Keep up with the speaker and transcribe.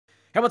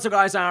Hey, what's up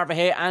guys, aarava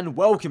here, and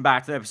welcome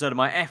back to the episode of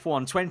my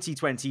F1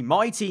 2020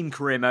 My Team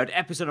Career Mode,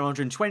 episode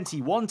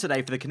 121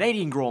 today for the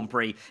Canadian Grand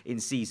Prix in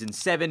Season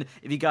 7.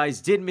 If you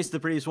guys did miss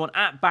the previous one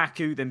at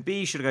Baku, then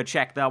be sure to go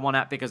check that one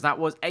out, because that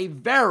was a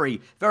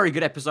very, very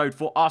good episode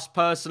for us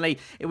personally.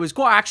 It was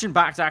quite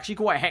action-packed, actually,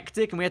 quite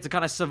hectic, and we had to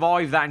kind of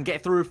survive that and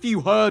get through a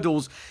few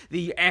hurdles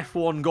the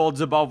F1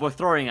 gods above were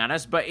throwing at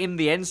us, but in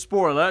the end,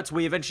 spoiler alert,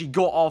 we eventually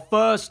got our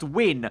first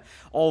win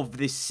of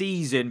this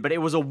season, but it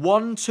was a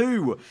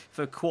 1-2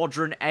 for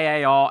Quadrant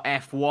AAR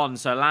F1,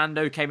 so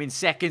Lando came in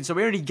second, so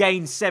we only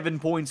gained 7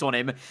 points on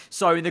him.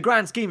 So in the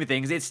grand scheme of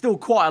things, it's still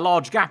quite a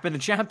large gap in the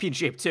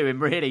championship to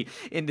him, really,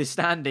 in the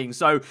standing.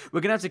 So we're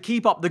gonna have to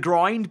keep up the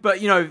grind,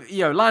 but you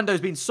know, Lando's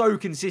been so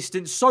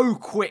consistent, so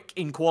quick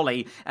in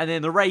quali, and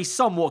then the race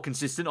somewhat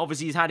consistent.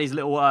 Obviously, he's had his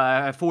little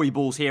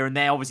foibles here and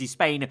there. Obviously,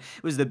 Spain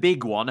was the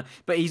big one,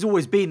 but he's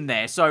always been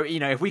there. So you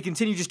know, if we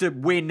continue just to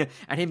win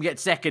and him get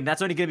second,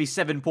 that's only going to be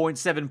 7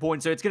 points.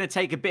 So it's going to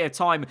take a bit of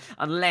time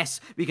unless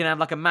we can have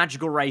like a magical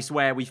race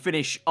where we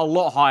finish a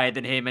lot higher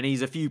than him and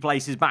he's a few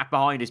places back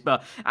behind us.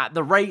 But at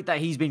the rate that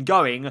he's been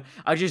going,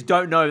 I just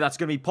don't know if that's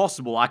going to be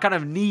possible. I kind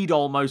of need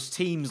almost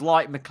teams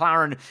like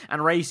McLaren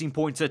and Racing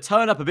Point to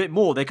turn up a bit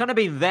more. They've kind of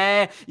been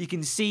there. You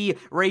can see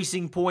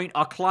Racing Point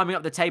are climbing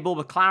up the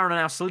table. McLaren are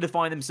now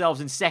solidifying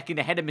themselves in second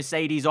ahead of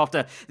Mercedes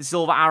after the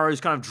Silver Arrows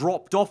kind of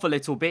dropped off a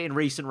little bit in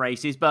recent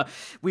races. But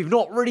we've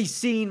not really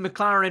seen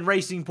McLaren and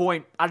Racing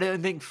Point, I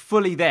don't think,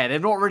 fully there. They've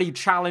not really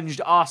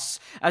challenged us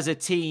as a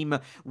team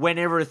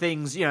whenever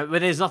things, you know,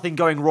 when there's nothing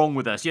going wrong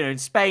with us. You know, in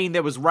Spain,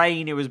 there was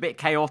rain, it was a bit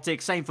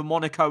chaotic, same for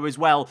Monaco as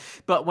well,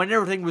 but when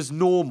everything was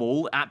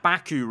normal, at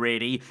Baku,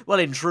 really, well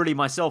and truly,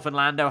 myself and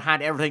Lando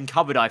had everything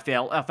covered, I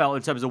felt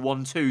in terms of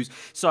 1-2s,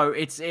 so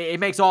it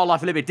makes our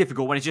life a little bit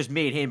difficult when it's just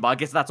me and him, but I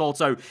guess that's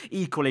also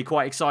equally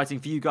quite exciting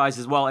for you guys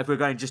as well, if we're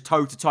going just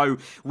toe-to-toe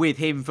with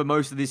him for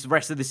most of this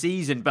rest of the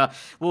season, but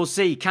we'll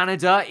see.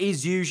 Canada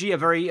is usually a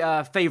very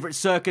favourite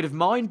circuit of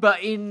mine,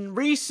 but in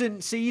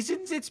recent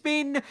seasons, it's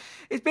been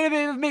a bit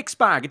of a mixed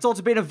bag. It's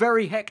also been a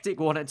very hectic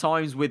one at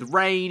times, with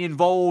rain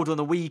involved on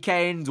the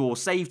weekend, or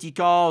safety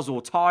cars,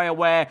 or tyre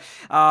wear,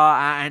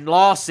 and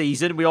last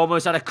season we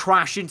almost had a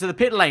crash into the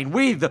pit lane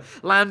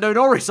with Lando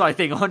Norris, I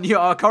think, on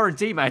our current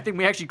teammate. I think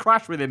we actually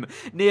crashed with him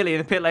nearly in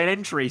the pit lane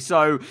entry,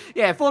 so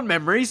yeah, fun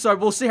memories. So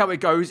we'll see how it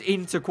goes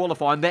into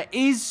qualifying. There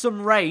is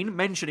some rain,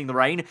 mentioning the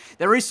rain,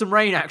 there is some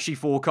rain actually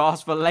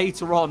forecast for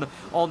later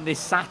on this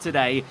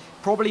Saturday,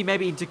 probably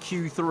maybe into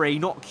Q3,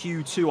 not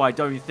Q2, I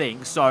don't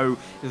think, so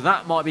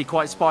that might be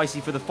quite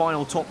spicy for the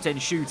final top 10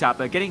 shootout,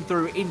 but getting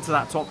through into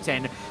that top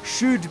 10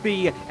 should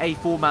be a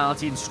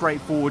formality and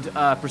straightforward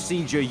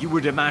procedure, you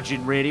would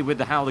imagine, really, with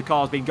how the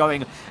car's been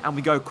going, and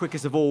we go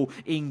quickest of all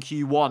in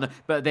Q1,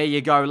 but there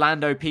you go,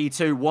 Lando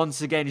P2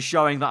 once again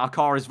showing that our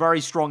car is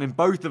very strong, and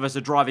both of us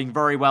are driving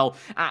very well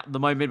at the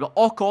moment, but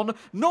Ocon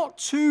not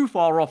too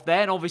far off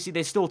there, and obviously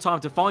there's still time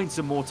to find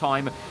some more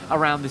time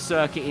around the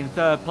circuit in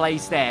third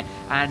place there,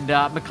 and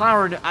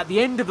McLaren, at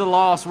the end of the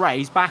last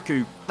race,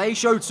 Baku, they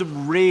showed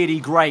some really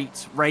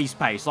great race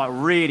pace, like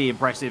really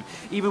impressive.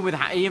 Even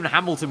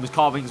Hamilton was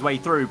carving his way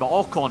through, but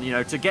Ocon, you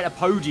know, to get a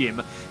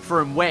podium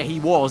from where he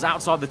was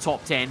outside the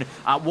top 10,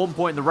 at one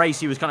point in the race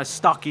he was kind of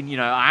stuck in, you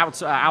know,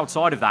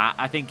 outside of that,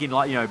 I think in,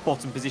 like, you know,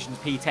 bottom positions,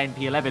 P10,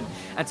 P11,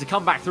 and to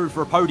come back through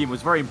for a podium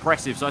was very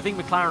impressive. So I think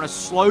McLaren are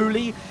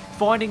slowly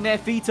finding their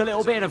feet a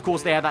little bit, and of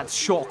course they had that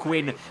shock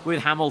win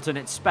with Hamilton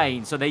at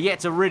Spain, so they're yet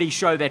to really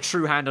show their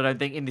true hand, I don't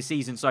think, in the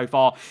season so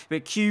far.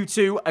 But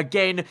Q2,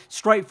 again,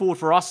 straightforward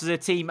for us as a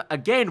team,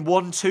 again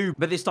 1-2,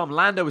 but this time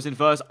Lando was in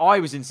first, I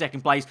was in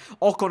second place,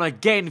 Ocon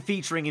again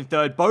featuring in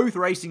third, both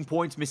Racing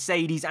Points,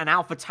 Mercedes and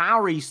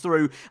AlphaTauris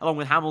through, along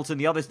with Hamilton,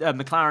 the other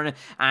McLaren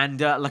and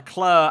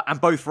Leclerc,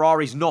 and both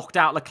Ferraris knocked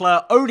out.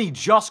 Leclerc only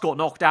just got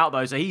knocked out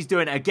though, so he's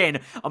doing,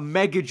 again, a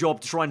mega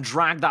job to try and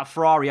drag that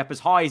Ferrari up as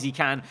high as he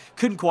can.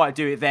 Couldn't quite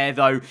do it there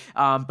though,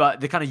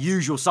 but the kind of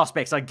usual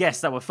suspects, I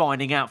guess, that we're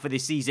finding out for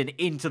this season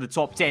into the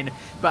top 10.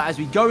 But as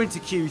we go into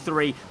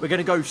Q3, we're going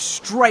to go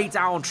straight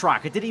out on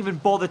track. I didn't even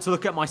bother to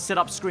look at my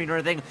setup screen or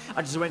anything.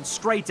 I just went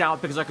straight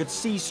out because I could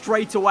see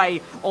straight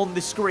away on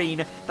the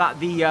screen that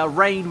the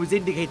rain was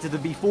indicated to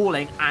be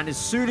falling, and as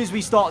soon as we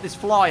start this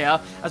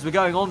flyer, as we're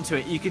going onto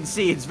it, you can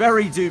see it's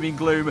very doom and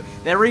gloom.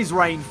 There is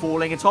rain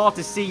falling. It's hard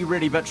to see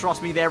really, but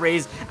trust me, there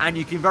is, and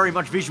you can very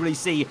much visually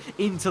see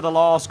into the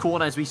last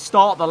corner as we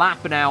start the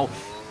lap now.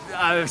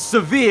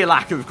 Severe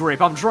lack of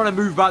grip. I'm trying to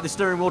move back the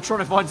steering wheel, trying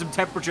to find some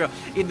temperature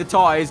in the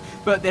tyres,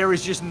 but there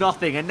is just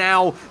nothing. And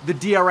now the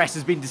DRS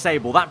has been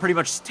disabled. That pretty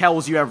much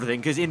tells you everything,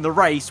 because in the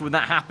race, when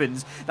that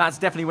happens, that's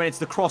definitely when it's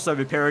the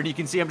crossover period. You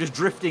can see I'm just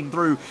drifting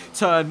through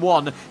turn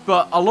 1,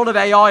 but a lot of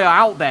AI are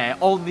out there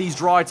on these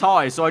dry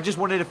tyres, so I just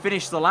wanted to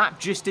finish the lap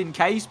just in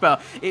case,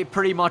 but it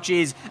pretty much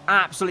is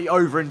absolutely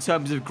over in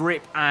terms of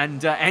grip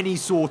and any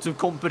sort of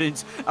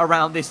confidence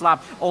around this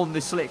lap on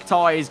the slick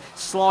tyres,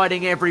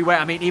 sliding everywhere.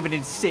 I mean, even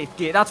in 6, 6th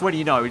gear. That's when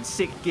you know, in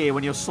 6th gear,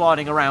 when you're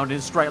sliding around in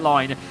a straight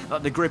line,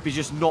 that the grip is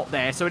just not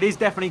there. So it is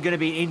definitely going to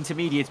be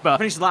intermediate, but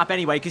finish the lap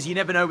anyway, because you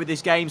never know with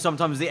this game.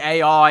 Sometimes the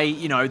AI,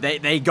 you know,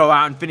 they go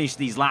out and finish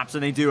these laps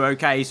and they do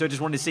okay. So I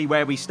just wanted to see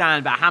where we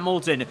stand. But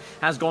Hamilton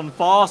has gone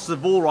fast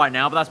of all right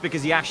now, but that's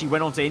because he actually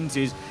went on to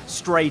Inters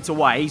straight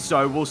away.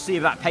 So we'll see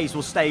if that pace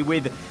will stay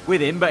with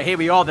him. But here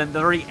we are then, the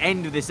very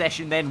end of the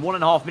session then,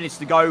 1.5 minutes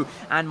to go,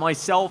 and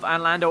myself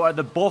and Lando are at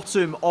the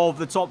bottom of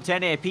the top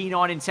 10 here,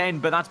 P9 and 10,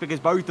 but that's because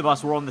both of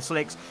us were on the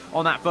slicks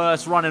on that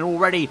first run and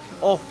already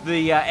off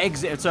the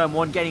exit of turn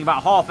 1, getting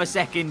about half a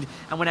second,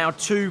 and we're now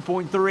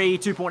 2.3,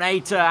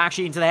 2.8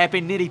 actually into the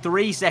hairpin, nearly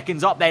 3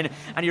 seconds up then,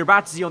 and you're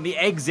about to see on the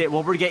exit,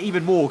 we'll probably get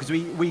even more because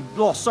we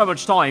lost so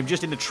much time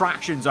just in the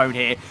traction zone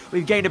here.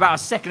 We've gained about 1.5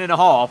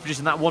 seconds just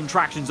in that one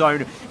traction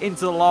zone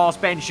into the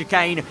last bend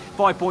chicane.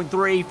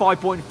 5.3,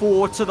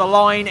 5.4 to the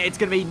line. It's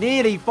going to be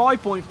nearly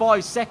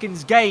 5.5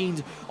 seconds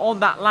gained on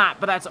that lap,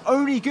 but that's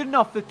only good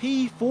enough for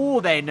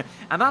P4 then,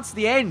 and that's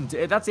the end.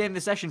 That's the end of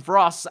the session for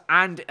us,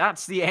 and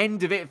that's the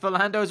end of it for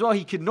Lando as well.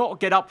 He could not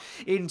get up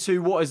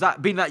into what has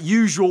that been that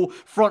usual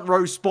front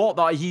row spot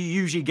that he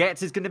usually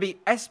gets. It's going to be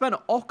Esteban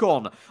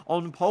Ocon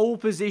on pole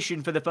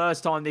position for the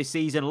first time this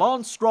season.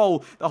 Lance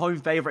Stroll, the home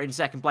favourite, in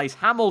second place.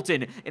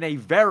 Hamilton in a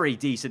very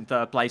decent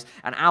third place,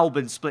 and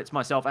Albon splits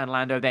myself and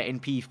Lando there in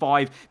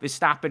P5.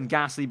 Verstappen,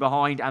 Gasly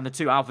behind, and the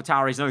two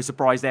AlphaTauris. No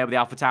surprise there with the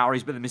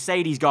AlphaTauris, but the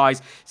Mercedes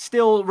guys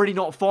still really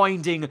not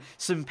finding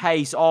some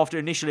pace after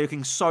initially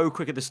looking so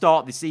quick at the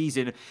start of the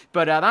season.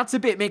 But that's a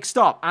bit mixed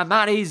up, and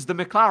that is the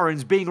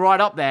McLarens being right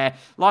up there.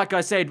 Like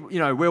I said, you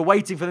know, we're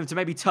waiting for them to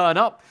maybe turn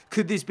up.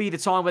 Could this be the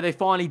time where they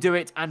finally do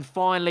it, and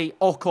finally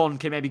Ocon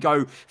can maybe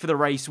go for the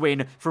race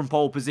win from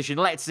pole position?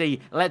 Let's see.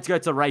 Let's go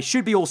to the race.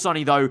 Should be all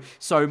sunny though,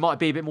 so it might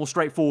be a bit more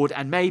straightforward,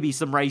 and maybe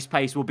some race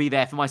pace will be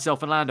there for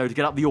myself and Lando to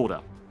get up the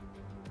order.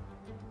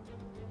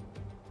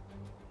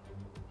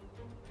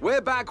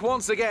 We're back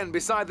once again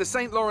beside the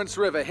St. Lawrence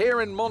River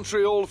here in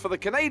Montreal for the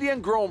Canadian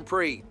Grand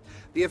Prix.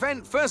 The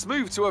event first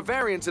moved to a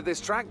variant of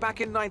this track back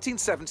in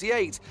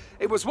 1978.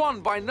 It was won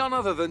by none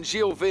other than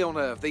Gilles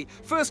Villeneuve, the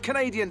first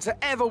Canadian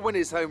to ever win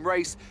his home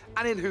race,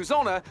 and in whose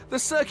honour the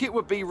circuit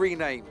would be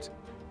renamed.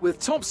 With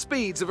top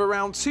speeds of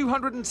around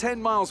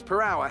 210 miles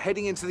per hour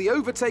heading into the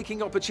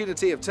overtaking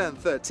opportunity of turn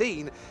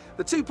 13,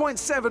 the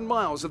 2.7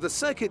 miles of the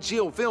circuit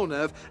Gilles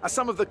Villeneuve are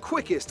some of the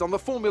quickest on the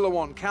Formula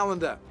One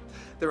calendar.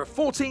 There are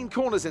 14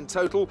 corners in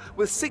total,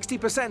 with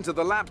 60% of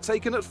the lap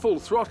taken at full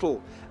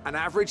throttle, and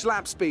average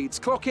lap speeds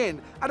clock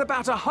in at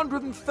about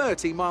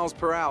 130 miles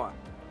per hour.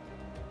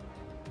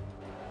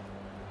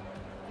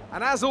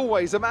 And as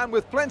always, a man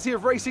with plenty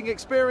of racing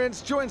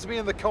experience joins me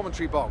in the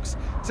commentary box.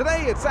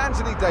 Today it's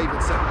Anthony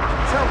Davidson.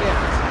 Tell me,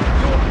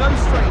 Ant, you're no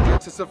stranger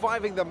to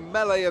surviving the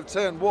melee of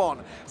turn 1.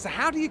 So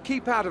how do you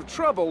keep out of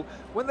trouble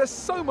when there's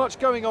so much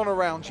going on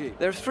around you?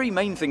 There are 3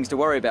 main things to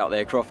worry about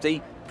there,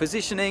 Crofty: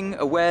 positioning,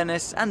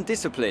 awareness and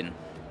discipline.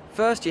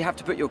 First, you have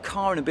to put your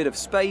car in a bit of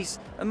space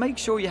and make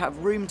sure you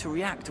have room to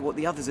react to what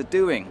the others are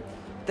doing.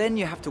 Then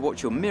you have to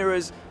watch your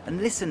mirrors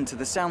and listen to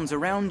the sounds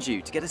around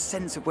you to get a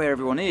sense of where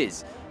everyone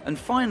is. And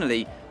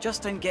finally,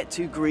 just don't get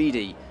too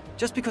greedy.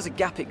 Just because a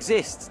gap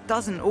exists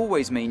doesn't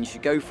always mean you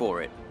should go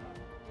for it.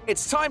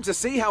 It's time to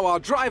see how our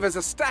drivers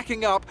are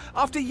stacking up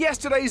after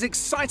yesterday's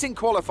exciting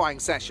qualifying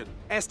session.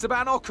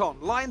 Esteban Ocon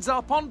lines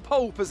up on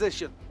pole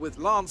position, with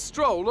Lance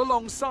Stroll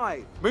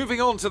alongside. Moving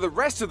on to the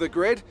rest of the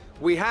grid,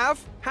 we have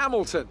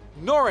Hamilton,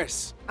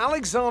 Norris,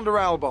 Alexander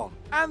Albon,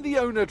 and the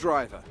owner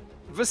driver.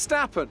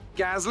 Verstappen,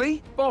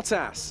 Gasly,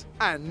 Bottas,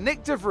 and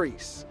Nick de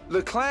Vries,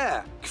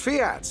 Leclerc,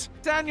 Kvyat,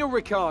 Daniel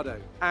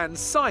Ricciardo, and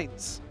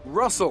Sainz,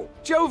 Russell,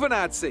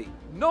 Giovinazzi,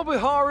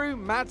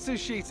 Nobuharu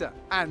Matsushita,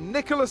 and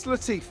Nicholas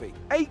Latifi.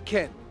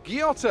 Aitken,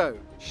 Giotto,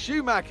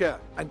 Schumacher,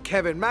 and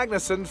Kevin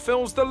Magnussen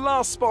fills the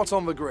last spot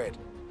on the grid.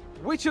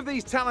 Which of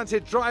these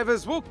talented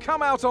drivers will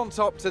come out on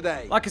top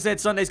today? Like I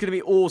said, Sunday's going to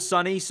be all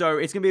sunny, so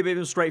it's going to be a bit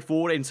more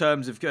straightforward in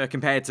terms of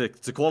compared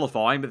to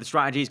qualifying, but the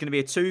strategy is going to be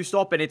a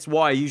 2-stop, and it's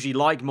why I usually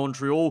like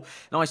Montreal.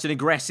 Nice and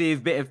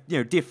aggressive, bit of, you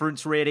know,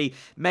 difference really.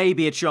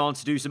 Maybe a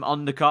chance to do some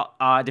undercut.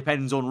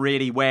 Depends on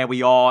really where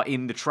we are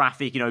in the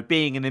traffic. You know,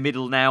 being in the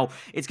middle now,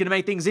 it's going to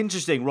make things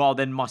interesting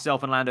rather than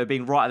myself and Lando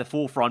being right at the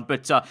forefront.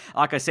 But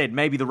like I said,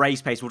 maybe the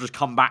race pace will just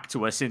come back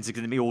to us since it's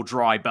going to be all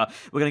dry. But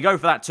we're going to go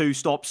for that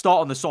 2-stop.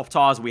 Start on the soft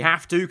tyres we have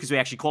to, because we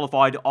actually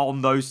qualified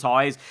on those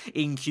tyres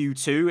in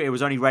Q2. It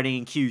was only running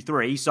in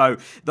Q3, so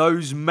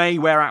those may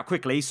wear out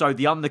quickly. So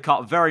the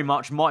undercut very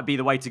much might be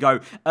the way to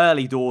go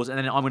early doors, and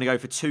then I'm going to go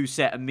for 2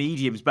 set of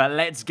mediums. But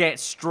let's get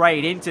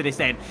straight into this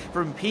then.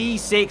 From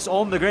P6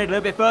 on the grid, a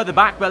little bit further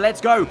back, but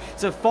let's go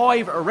to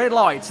 5 red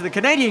lights to the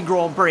Canadian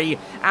Grand Prix,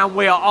 and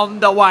we are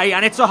underway.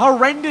 And it's a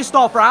horrendous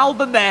start for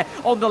Albon there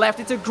on the left.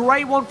 It's a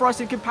great one for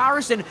us in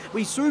comparison.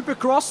 We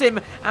supercross him,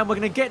 and we're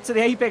going to get to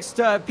the apex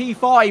to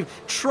P5,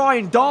 try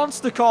and dance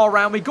danced the car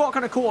around. We got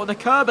kind of caught on the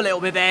curb a little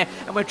bit there,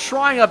 and we're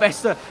trying our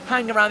best to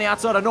hang around the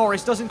outside of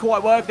Norris. Doesn't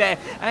quite work there.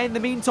 And in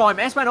the meantime,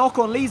 Esteban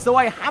Ocon leads the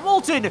way.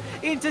 Hamilton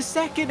into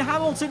second.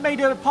 Hamilton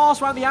made a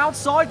pass around the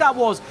outside, that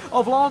was,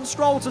 of Lance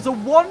Stroll. So it's a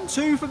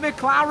 1-2 for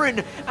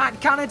McLaren at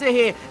Canada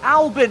here.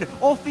 Albon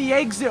off the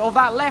exit of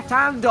that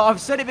left-hander.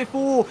 I've said it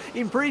before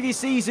in previous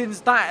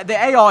seasons that the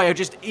AI are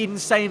just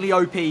insanely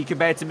OP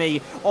compared to me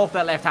off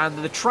that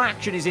left-hander. The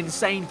traction is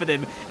insane for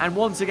them. And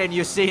once again,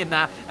 you're seeing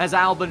that as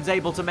Albon's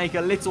able to make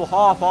a little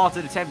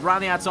half-hearted attempt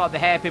around the outside of the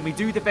hairpin. We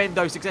do defend,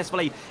 though,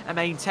 successfully and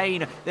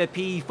maintain the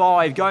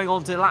P5. Going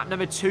on to lap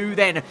number 2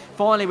 then.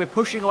 Finally, we're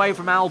pushing away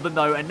from Albon,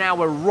 though, and now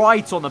we're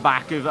right on the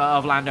back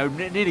of Lando,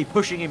 nearly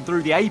pushing him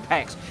through the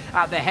apex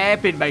at the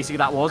hairpin, basically,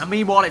 that was. And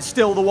meanwhile, it's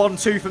still the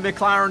 1-2 for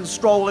McLaren.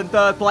 Stroll in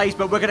 3rd place,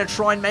 but we're going to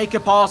try and make a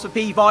pass for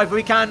P5 if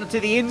we can to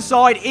the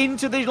inside,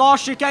 into the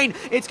last chicane.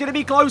 It's going to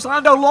be close.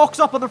 Lando locks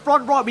up on the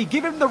front right. We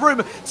give him the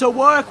room to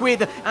work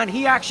with, and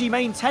he actually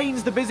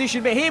maintains the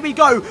position. But here we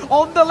go,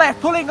 on the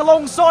left, pulling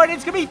alongside.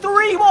 It's going to be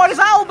 3 wide as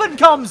Albon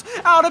comes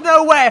out of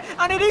nowhere,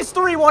 and it is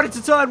 3 wide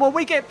into turn 1.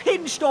 We get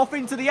pinched off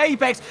into the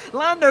apex.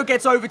 Lando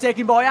gets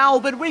overtaken by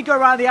Albon. We go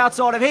around the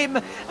outside of him,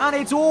 and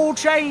it's all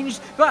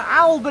changed. But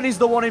Albon is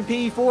the one in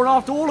P4, and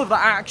after all of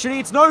that, actually,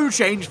 it's no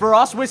change for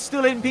us. We're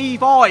still in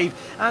P5,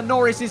 and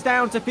Norris is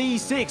down to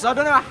P6. I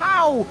don't know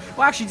how.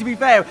 Well, actually, to be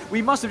fair,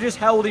 we must have just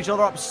held each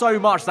other up so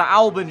much that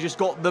Albon just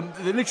got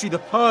literally the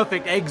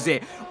perfect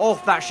exit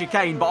off that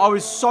chicane. But I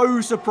was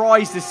so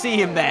surprised to see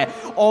him there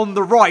on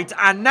the right,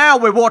 and now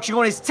we're watching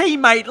on his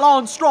teammate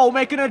Lance Stroll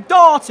making a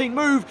darting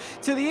move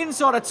to the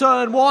inside of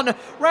turn 1,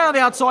 round the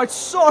outside,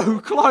 so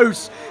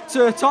close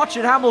to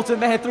touching Hamilton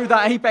there through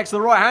that apex,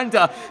 the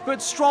right-hander.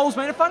 But Stroll's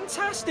made a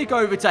fantastic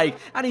overtake,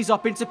 and he's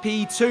up into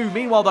P2.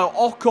 Meanwhile, though,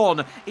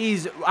 Ocon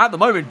is at the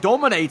moment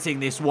dominating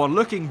this one,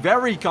 looking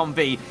very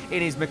comfy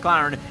in his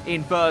McLaren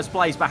in 1st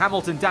place. But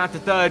Hamilton down to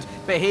 3rd.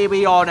 But here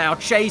we are now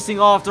chasing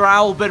after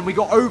Albon. We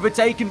got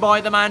overtaken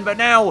by the man, but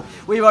now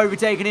we've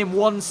overtaken him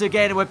once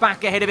again, and we're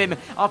back ahead of him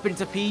up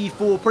into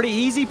P4. Pretty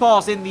easy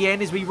pass in the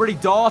end as we really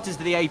darted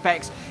to the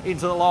apex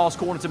into the last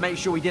corner to make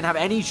sure we didn't have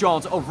any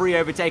chance of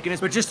re-overtaking us.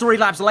 But just 3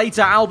 laps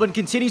later, Albon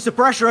continues to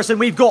pressure us, and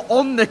we've got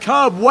on the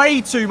curb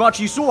way too much.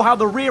 You saw how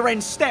the rear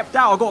end stepped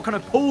out. I got kind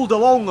of pulled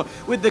along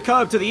with the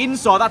curb to the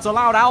inside. That's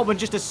allowed Albon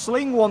just to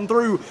sling one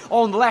through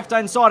on the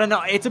left-hand side, and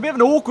it's a bit of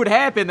an awkward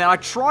hairpin there. I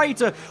tried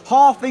to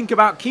half think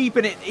about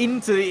keeping it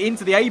into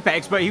the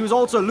apex, but he was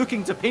also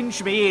looking to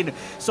pinch me in,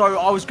 so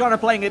I was kind of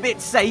playing a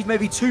bit safe,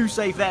 maybe too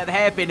safe there at the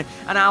hairpin,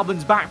 and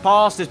Albon's back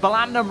past us. But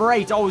lap number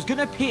 8, I was going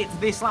to pit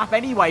this lap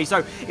anyway,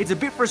 so it's a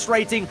bit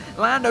frustrating.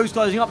 Lando's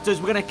closing up to us.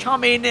 We're going to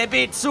come in a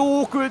bit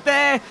awkward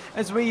there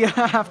as we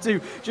have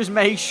to just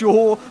make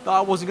sure that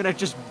I wasn't going to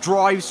just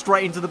drive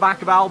straight into the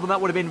back of Albon.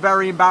 That would have been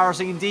very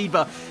embarrassing indeed,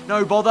 but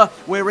no bother.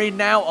 We're in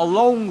now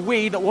along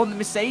with one of the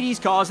Mercedes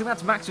cars, and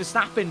that's Max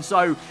Verstappen.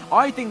 So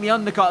I think the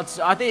undercuts,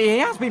 I think he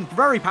has been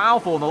very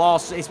powerful in the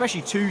last,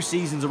 especially 2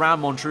 seasons around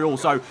Montreal.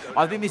 So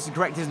I think this is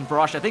correct, isn't for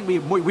us. I think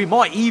we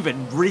might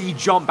even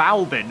re-jump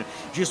Albon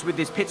just with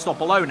this pit stop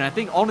alone. And I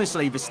think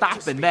honestly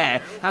Verstappen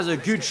there has a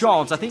good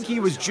chance. I think he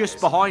was just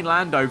behind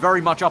Lando,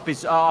 very much up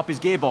his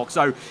gearbox.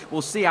 So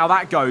we'll see how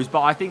that goes.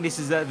 But I think this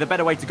is the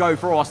better way to go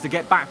for us to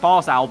get back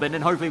past Albon,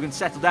 and hopefully we can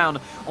settle down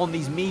on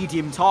these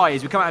medium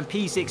tyres. We come out in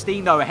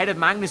P16 though, ahead of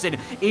Magnussen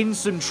in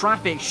some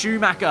traffic.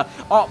 Schumacher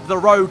up the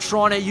road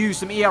trying to use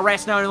some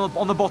ERS now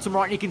on the bottom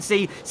right. You can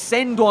see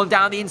send one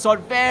down the inside,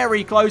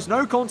 very close.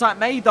 No contact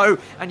made though,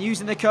 and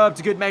using the curb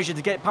to good measure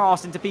to get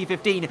past into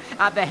P15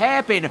 at the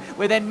hairpin.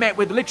 We're then met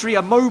with literally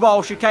a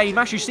mobile chicane.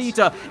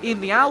 Matsushita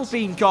in the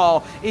Alpine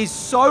car is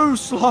so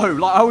slow.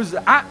 Like, I was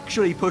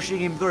actually pushing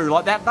him through.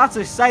 Like, that's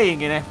a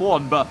saying in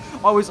F1, but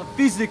I was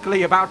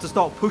physically about to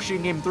start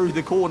pushing him through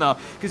the corner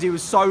because he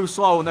was so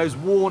slow on those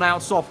worn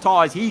out soft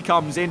tyres. He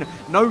comes in,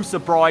 no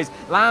surprise.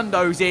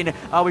 Lando's in.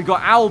 We've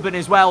got Albon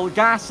as well,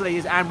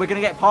 Gasly, and we're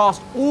going to get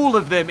past all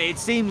of them, it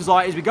seems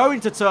like, as we go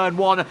into turn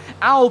 1.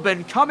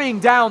 Albon coming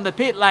down the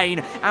pit lane,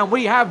 and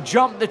we have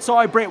jumped the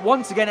tie Brit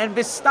once again, and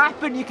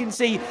Verstappen, you can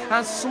see,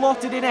 has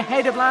slotted in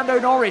ahead of Lando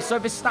Norris. So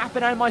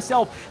Verstappen and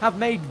myself have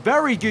made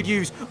very good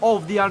use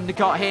of the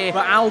undercut here.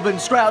 But Albon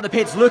straight out of the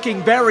pits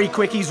looking very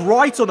quick. He's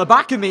right on the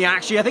back of me,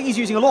 actually. I think he's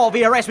using a lot of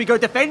ERS. We go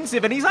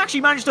defensive, and he's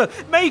actually managed to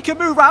make a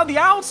move around the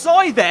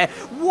outside there.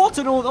 What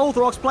an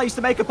unorthodox place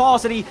to make a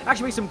pass, and he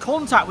actually makes some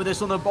contact with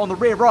us on the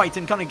rear right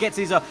and kind of gets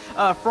his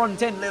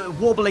front end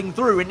wobbling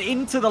through and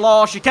into the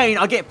last chicane.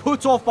 I get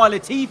put off by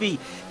Latifi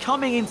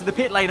coming into the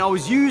pit lane. I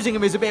was using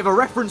him as a bit of a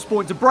reference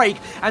point to brake,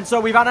 and so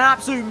we've had an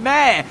absolute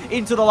mare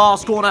into the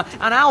last corner,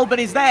 and Albon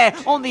is there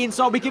on the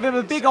inside. We give him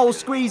a big old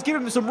squeeze, give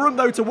him some room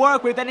though to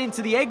work with, then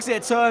into the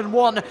exit turn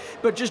 1,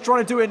 but just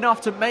trying to do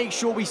enough to make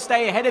sure we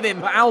stay ahead of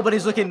him. But Albon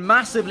is looking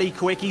massively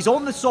quick. He's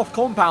on the soft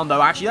compound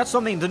though, actually. That's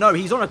something to know.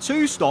 He's on a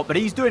 2-stop, but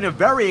he's doing a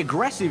very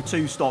aggressive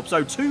 2-stop.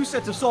 So 2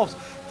 sets of softs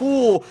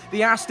for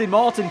the Aston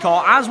Martin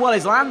car, as well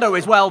as Lando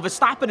as well.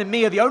 Verstappen and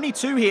me are the only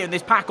two here in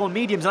this pack on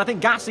mediums, and I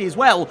think Gasly as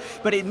well.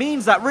 But it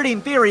means that really, in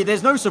theory,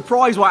 there's no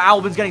surprise why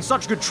Albon's getting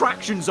such good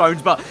traction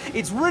zones, but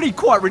it's really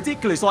quite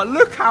ridiculous. Like,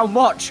 look how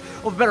much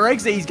of a better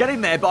exit he's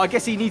getting there, but I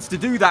guess he needs to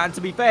do that, and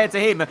to be fair to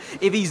him,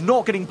 if he's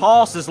not getting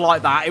past us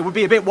like that, it would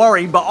be a bit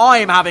worrying, but I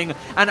am having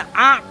an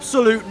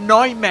absolute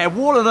nightmare.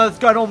 What on earth is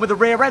going on with the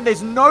rear end?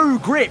 There's no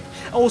grip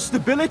or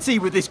stability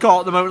with this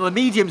car at the moment on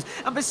the mediums,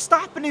 and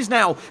Verstappen is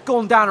now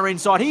gone down our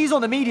inside. He's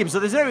on the medium, so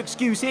there's no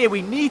excuse here.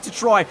 We need to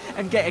try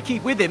and get a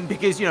keep with him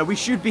because, you know, we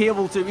should be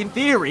able to, in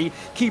theory,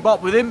 keep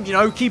up with him, you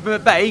know, keep him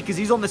at bay because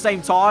he's on the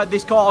same tyre.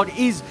 This car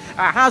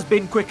has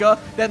been quicker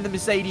than the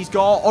Mercedes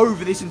car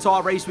over this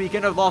entire race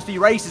weekend, over the last few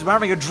races. We're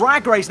having a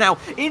drag race now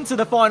into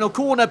the final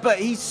corner, but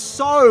he's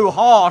so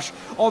harsh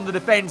on the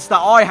defence that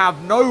I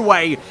have no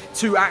way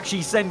to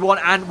actually send one,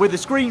 and with the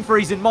screen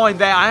freeze in mind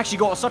there, I actually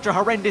got such a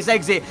horrendous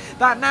exit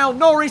that now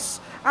Norris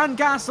and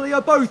Gasly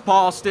are both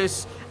past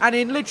us, and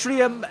in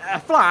literally a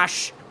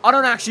flash, I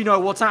don't actually know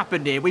what's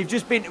happened here. We've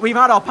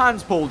had our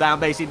pants pulled down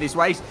basically in this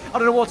race. I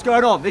don't know what's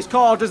going on. This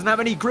car doesn't have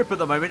any grip at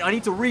the moment. I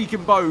need to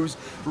recompose,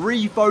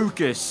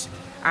 refocus,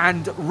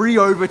 and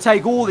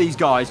re-overtake all these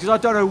guys because I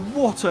don't know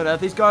what on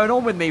earth is going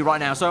on with me right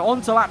now. So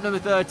on to lap number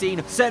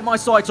 13. Set my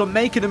sights on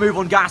making a move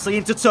on Gasly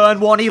into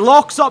turn 1. He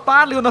locks up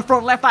badly on the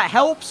front left. That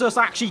helps us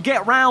actually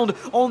get round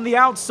on the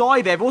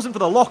outside there. If it wasn't for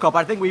the lockup,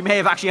 I think we may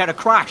have actually had a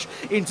crash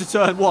into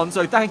turn 1.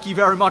 So thank you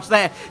very much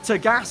there to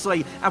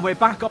Gasly. And we're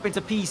back up into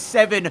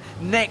P7.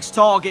 Next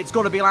target's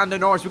got to be Lando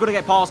Norris. We've got to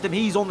get past him.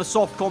 He's on the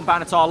soft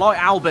compound tyre like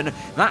Albon.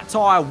 That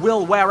tyre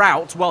will wear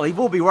out. Well, he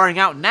will be wearing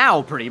out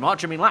now pretty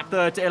much. I mean, lap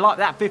 13, like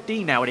that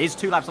 15 now it is,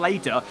 2 laps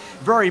later.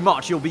 Very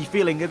much you'll be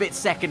feeling a bit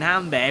second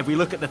hand there if we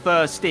look at the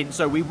first stint.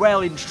 So we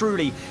well and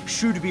truly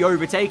should be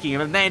overtaking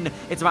him, and then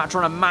it's about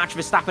trying to match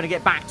Verstappen and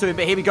get back to him.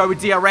 But here we go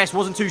with DRS.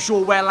 Wasn't too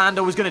sure where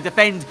Lando was going to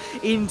defend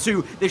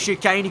into the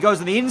chicane. He goes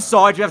on the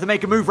inside. We have to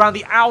make a move around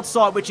the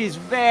outside, which is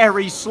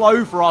very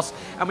slow for us,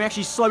 and we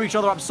actually slow each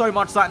other up so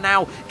much that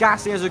now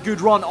Gasly has a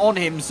good run on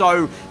him.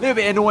 So a little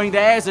bit annoying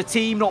there as a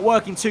team, not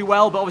working too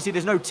well, but obviously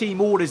there's no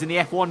team orders in the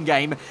F1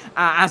 game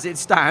as it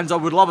stands. I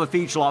would love a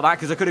feature like that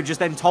because I could have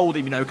just then told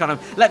him, you know, kind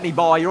of let me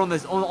by. You're on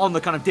the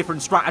kind of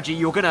different strategy.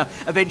 You're going to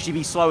eventually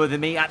be slower than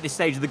me at this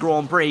stage of the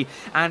Grand Prix.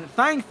 And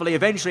thankfully,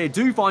 eventually, I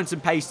do find some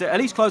pace to at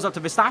least close up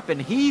to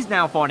Verstappen. He's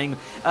now finding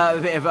a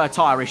bit of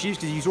tyre issues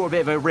because you saw a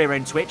bit of a rear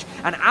end twitch.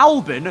 And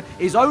Albon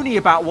is only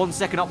about 1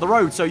 second up the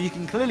road, so you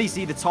can clearly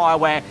see the tyre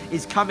wear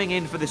is coming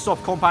in for the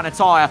soft compound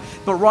tyre.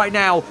 But right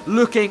now,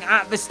 looking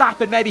at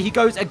Verstappen, maybe he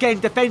goes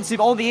again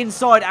defensive on the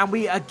inside, and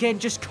we again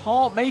just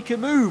can't make a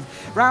move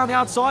round the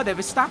outside there.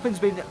 Verstappen's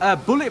been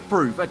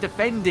bulletproof at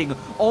defending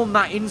on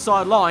that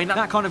inside line.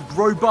 That kind of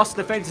robust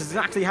defense is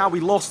exactly how we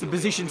lost the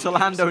position to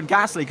Lando and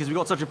Gasly because we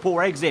got such a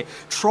poor exit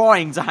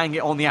trying to hang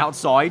it on the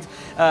outside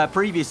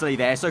previously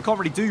there. So can't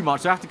really do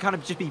much. So I have to kind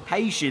of just be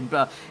patient,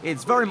 but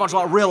it's very much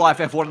like real life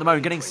F1 at the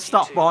moment, getting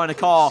stuck behind a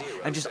car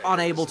and just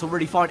unable to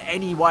really find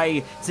any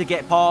way to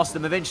get past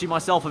them. Eventually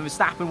myself and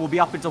Verstappen will be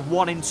up into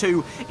 1 and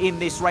 2 in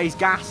this race.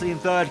 Gasly in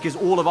third because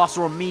all of us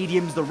are on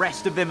mediums. The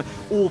rest of them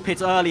all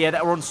pit earlier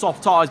that are on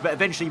soft tyres, but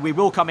eventually we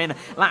will come in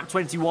lap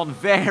 21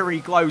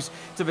 very close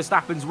to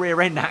Verstappen's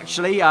rear end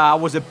actually. I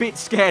was a bit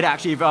scared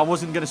actually if I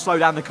wasn't going to slow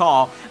down the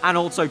car and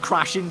also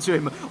crash into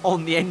him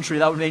on the entry.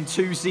 That would have been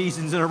 2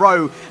 seasons in a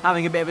row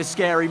having a bit of a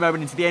scary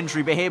moment into the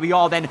entry. But here we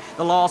are then,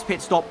 the last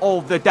pit stop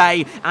of the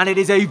day, and it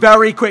is a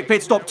very quick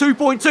pit stop,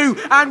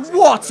 2.2, and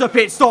what a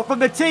pit stop from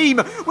the team.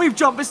 We've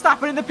jumped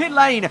Verstappen in the pit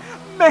lane.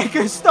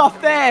 Mega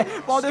stuff there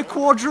by the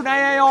Quadrant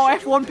AAR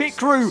F1 pit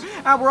crew,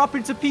 and we're up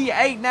into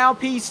P8 now,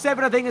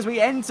 P7 I think as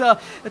we enter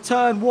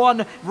turn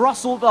 1.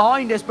 Russell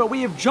behind us, but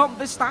we have jumped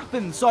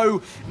Verstappen,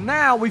 so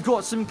now we've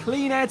got some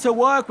clean air to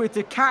work with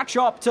to catch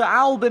up to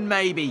Albon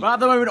maybe. But at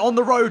the moment on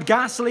the road,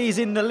 Gasly is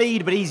in the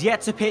lead, but he's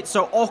yet to pit,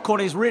 so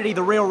Ocon is really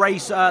the real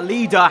race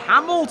leader.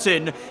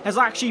 Hamilton has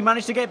actually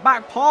managed to get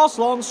back past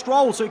Lance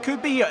Stroll, so it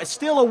could be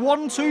still a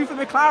 1-2 for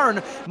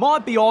McLaren.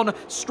 Might be on.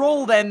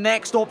 Stroll then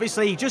next,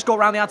 obviously. He just got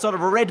around the outside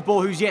of a Red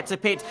Bull who's yet to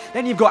pit.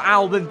 Then you've got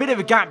Albon. Bit of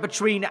a gap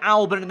between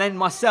Albon and then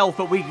myself,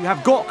 but we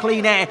have got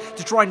clean air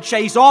to try and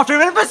chase after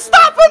him. And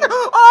Verstappen!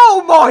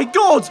 Oh my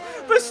God!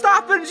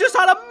 Verstappen just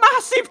had a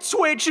massive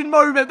twitching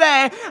moment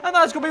there, and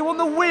that's going to be one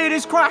of the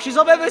weirdest crashes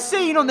I've ever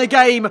seen on the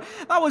game.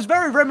 That was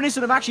very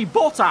reminiscent of actually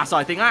Bottas,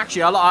 I think.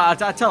 Actually,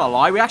 I tell a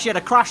lie. We actually had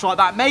a crash like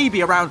that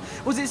maybe around,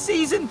 was it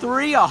season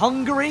 3 or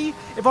Hungary?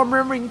 If I'm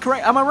remembering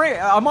correct,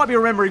 I might be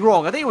remembering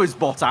wrong. I think it was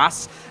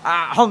Bottas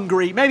at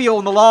Hungary, maybe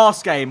on the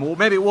last game, or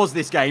maybe it was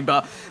this game,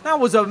 but that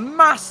was a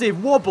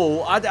massive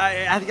wobble.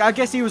 I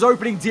guess he was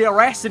opening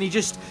DRS and he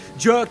just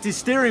jerked his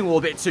steering wheel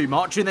a bit too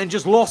much and then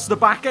just lost the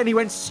back end. He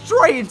went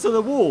straight into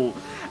the wall.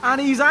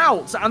 and he's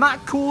out. And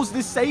that caused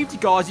this safety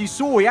car, as you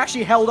saw, he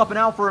actually held up an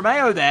Alfa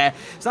Romeo there.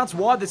 So that's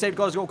why the safety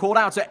cars got called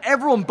out. So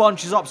everyone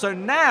bunches up. So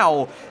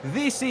now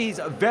this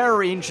is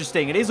very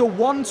interesting. It is a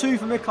 1-2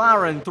 for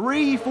McLaren,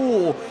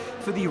 3-4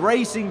 for the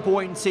Racing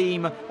Point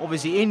team,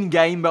 obviously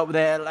in-game, but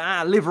they're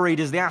liveried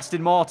as the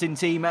Aston Martin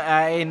team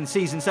in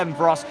Season 7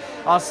 for us.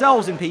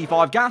 Ourselves in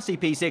P5, Gasly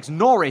P6,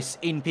 Norris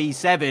in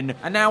P7.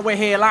 And now we're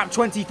here, lap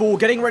 24,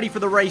 getting ready for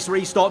the race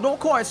restart. Not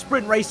quite a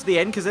sprint race to the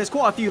end, because there's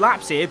quite a few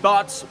laps here,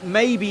 but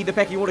maybe the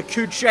pecking order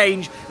could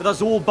change with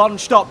us all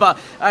bunched up. But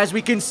as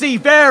we can see,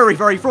 very,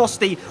 very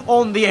frosty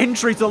on the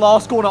entry to the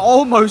last corner.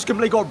 Almost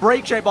completely got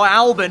brake checked by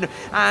Albon,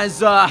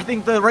 as I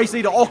think the race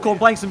leader Ocon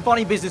playing some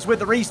funny business with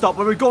the restart,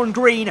 but we've gone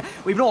green.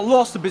 We've not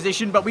lost the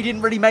position, but we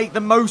didn't really make the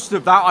most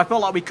of that. I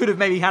felt like we could have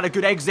maybe had a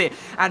good exit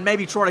and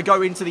maybe try to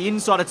go into the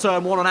inside of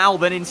turn 1 on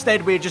Albon.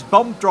 Instead, we're just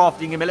bump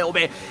drafting him a little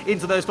bit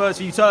into those first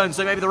few turns.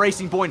 So maybe the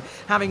Racing Point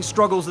having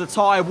struggles with the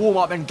tyre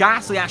warm-up, and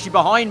Gasly actually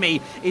behind me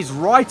is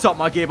right up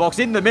my gearbox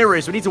in the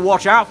mirrors. We need to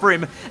watch out for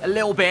him a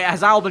little bit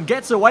as Albon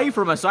gets away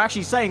from us. So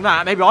actually saying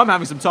that, maybe I'm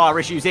having some tyre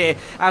issues here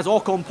as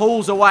Ocon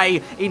pulls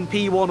away in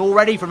P1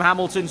 already from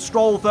Hamilton.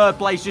 Stroll third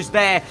place just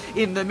there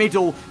in the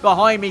middle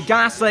behind me.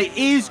 Gasly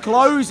is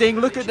closing.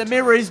 Look at the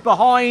mirrors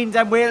behind,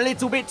 and we're a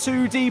little bit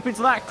too deep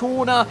into that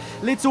corner.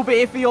 Little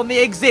bit iffy on the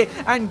exit,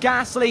 and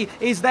Gasly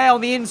is there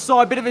on the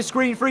inside. Bit of a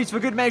screen freeze for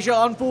good measure,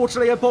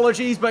 unfortunately,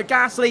 apologies, but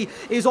Gasly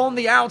is on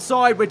the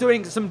outside. We're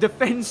doing some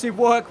defensive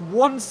work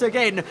once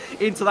again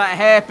into that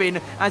hairpin,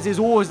 as is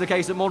always the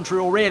case at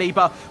Montreal, really,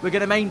 but we're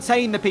going to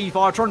maintain the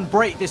P5, try and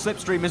break this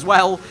slipstream as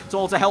well, to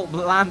also help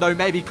Lando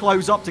maybe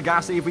close up to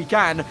Gasly if we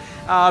can.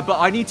 But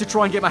I need to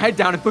try and get my head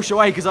down and push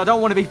away, because I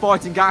don't want to be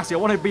fighting Gasly. I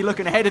want to be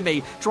looking ahead of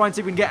me, try and see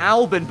if we can get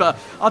Albon, but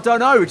I don't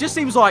know. It just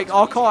seems like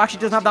our car actually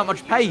doesn't have that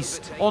much pace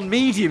on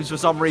mediums for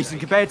some reason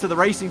compared to the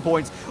Racing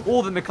Points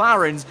or the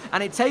McLarens,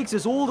 and it takes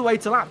us all the way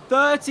to lap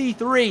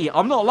 33.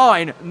 I'm not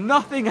lying,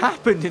 nothing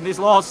happened in this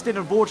last stint,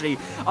 unfortunately,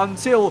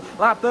 until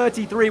lap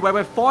 33, where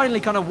we're finally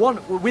kind of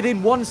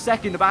within 1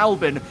 second of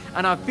Albon,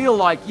 and I feel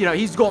like, you know,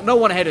 he's got no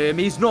one ahead of him.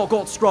 He's not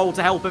got Stroll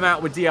to help him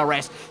out with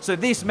DRS, so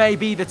this may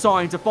be the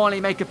time to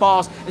finally make a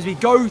pass as we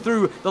go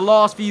through the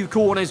last few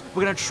corners.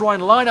 We're going to try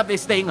and line up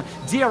this thing,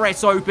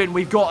 DRS open.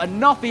 We've got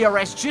enough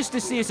ERS just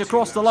to see us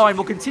across the line.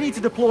 We'll continue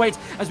to deploy it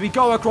as we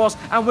go across,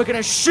 and we're going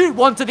to shoot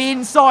one to the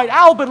inside.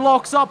 Albon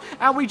locks up,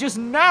 and we just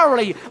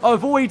narrowly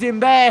avoid him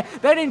there.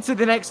 Then into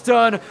the next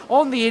turn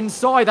on the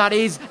inside, that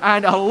is,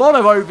 and a lot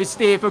of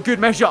oversteer for good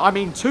measure. I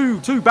mean,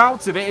 two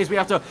bouts of it as we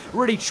have to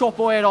really chop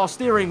away at our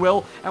steering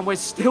wheel, and we're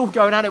still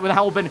going at it with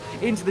Albon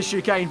into the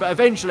chicane, but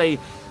eventually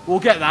we'll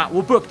get that.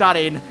 We'll book that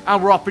in,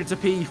 and we're up into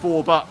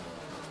P4, but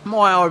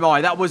my oh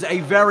my, that was a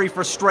very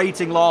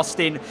frustrating last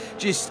stint.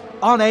 Just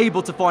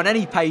unable to find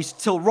any pace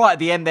till right at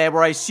the end there,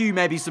 where I assume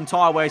maybe some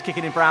tyre wear is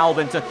kicking in for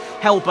Albon to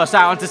help us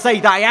out. And to say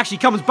that, he actually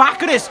comes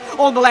back at us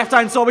on the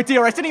left-hand side with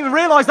DRS. Didn't even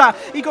realise that.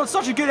 He got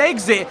such a good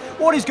exit.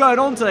 What is going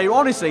on today?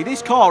 Honestly,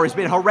 this car has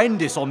been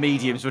horrendous on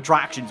mediums for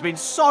traction. It's been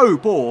so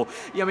poor.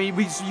 I mean,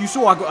 you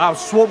saw how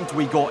swamped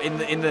we got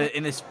in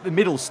this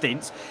middle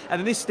stint, and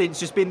then this stint's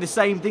just been the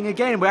same thing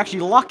again. We're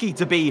actually lucky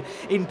to be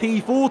in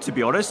P4, to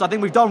be honest. I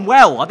think we've done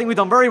well. I think we've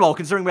done very well,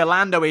 considering where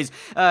Lando is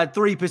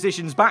 3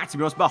 positions back, to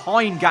be honest,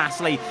 behind Gasly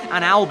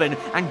and Albon.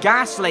 And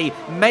Gasly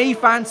may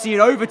fancy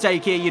an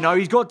overtake here, you know.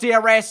 He's got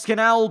DRS. Can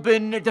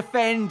Albon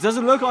defend?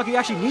 Doesn't look like he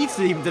actually needs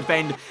to even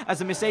defend, as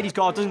the Mercedes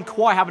car doesn't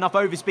quite have enough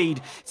overspeed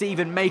to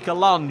even make a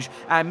lunge.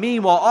 And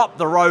meanwhile, up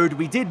the road,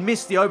 we did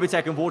miss the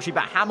overtake,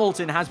 unfortunately, but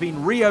Hamilton has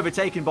been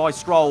re-overtaken by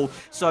Stroll.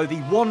 So the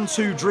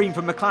 1-2 dream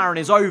for McLaren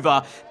is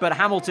over. But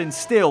Hamilton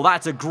still,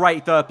 that's a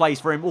great third place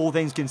for him, all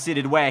things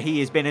considered, where he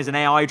has been as an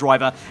AI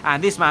driver.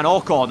 And this man,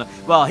 Ocon,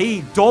 well,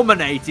 he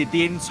dominated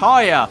the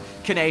entire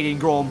Canadian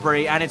Grand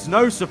Prix, and it's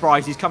no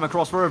surprise he's come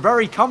across for a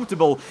very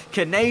comfortable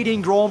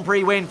Canadian Grand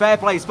Prix win. Fair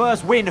play's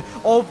first win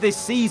of this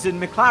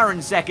season,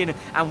 McLaren second,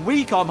 and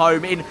we come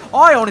home in,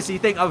 I honestly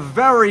think, a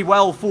very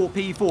well fought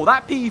P4.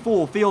 That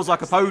P4 feels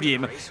like a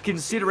podium,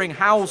 considering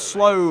how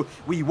slow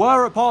we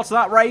were at parts of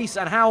that race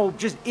and how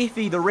just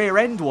iffy the rear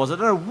end was. I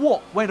don't know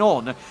what went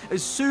on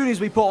as soon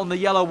as we put on the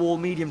yellow wall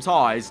medium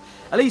tyres,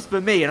 at least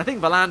for me, and I think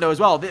for Lando as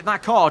well.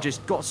 That car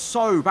just got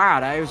so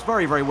bad. It was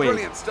very, very weird.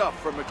 Brilliant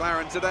stuff from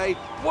McLaren today.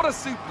 What a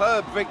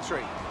superb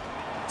victory.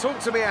 Talk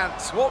to me, Ant.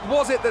 What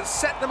was it that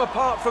set them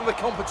apart from the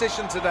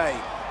competition today?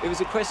 It was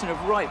a question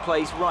of right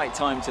place, right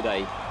time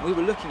today. We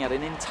were looking at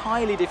an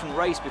entirely different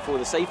race before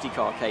the safety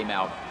car came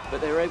out,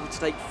 but they were able to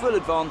take full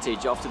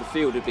advantage after the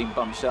field had been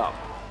bunched up.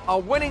 Our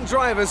winning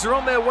drivers are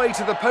on their way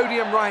to the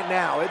podium right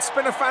now. It's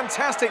been a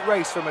fantastic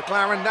race for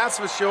McLaren, that's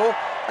for sure,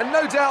 and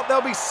no doubt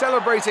they'll be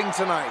celebrating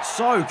tonight.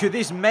 So, could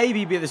this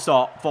maybe be the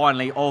start,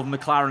 finally, of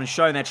McLaren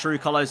showing their true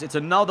colours? It's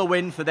another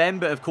win for them,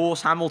 but of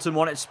course, Hamilton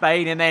won at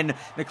Spain, and then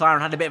McLaren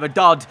had a bit of a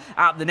dud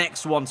at the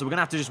next one, so we're going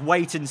to have to just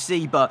wait and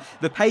see. But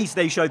the pace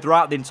they showed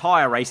throughout the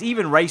entire race,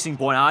 even Racing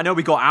Point, I know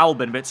we got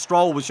Albon, but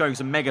Stroll was showing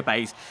some mega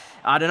pace.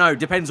 I don't know,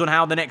 depends on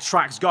how the next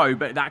tracks go,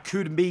 but that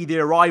could be the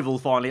arrival,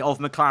 finally, of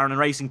McLaren and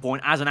Racing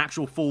Point as an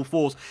actual full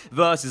force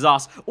versus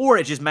us, or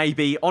it just may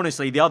be,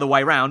 honestly, the other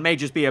way around, may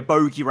just be a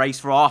bogey race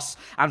for us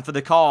and for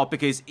the car,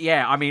 because,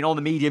 yeah, I mean, on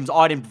the mediums,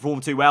 I didn't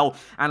perform too well,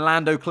 and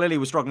Lando clearly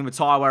was struggling with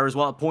tyre wear as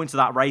well at points of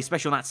that race,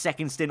 especially on that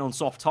second stint on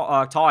soft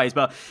tyres,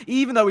 but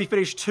even though we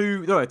finished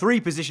 3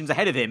 positions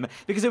ahead of him,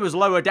 because it was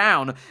lower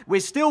down, we're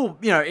still,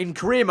 you know, in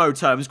career mode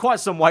terms, quite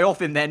some way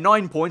off in there,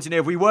 9 points, and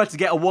if we were to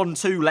get a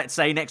 1-2, let's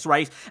say, next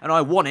race, and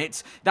I won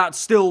it, that's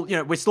still, you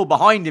know, we're still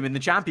behind him in the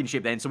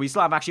championship then, so we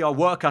still have actually our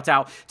work cut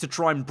out to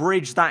try and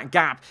bridge that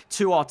gap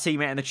to our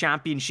teammate in the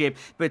championship,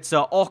 but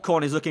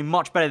Ocon is looking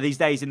much better these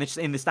days in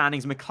the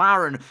standings.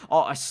 McLaren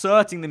are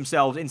asserting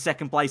themselves in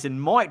second place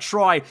and might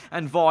try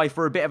and vie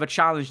for a bit of a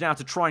challenge now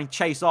to try and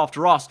chase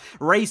after us.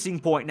 Racing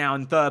Point now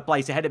in third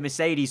place ahead of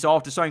Mercedes, so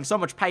after showing so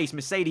much pace,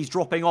 Mercedes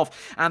dropping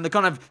off, and the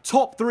kind of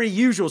top 3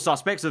 usual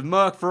suspects of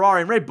Merc,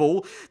 Ferrari and Red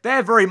Bull,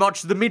 they're very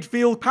much the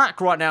midfield pack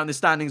right now in the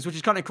standings, which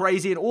is kind of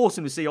crazy and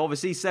awesome to see,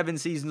 obviously, 7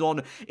 seasons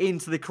on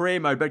into the career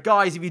mode. But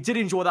guys, if you did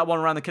enjoy that one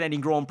around the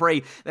Canadian Grand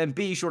Prix, then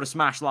be sure to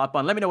smash the like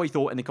button. Let me know what you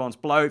thought in the comments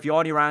below. If you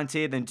are new around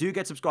here, then do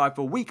get subscribed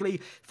for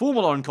weekly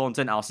Formula 1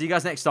 content. I'll see you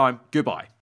guys next time. Goodbye.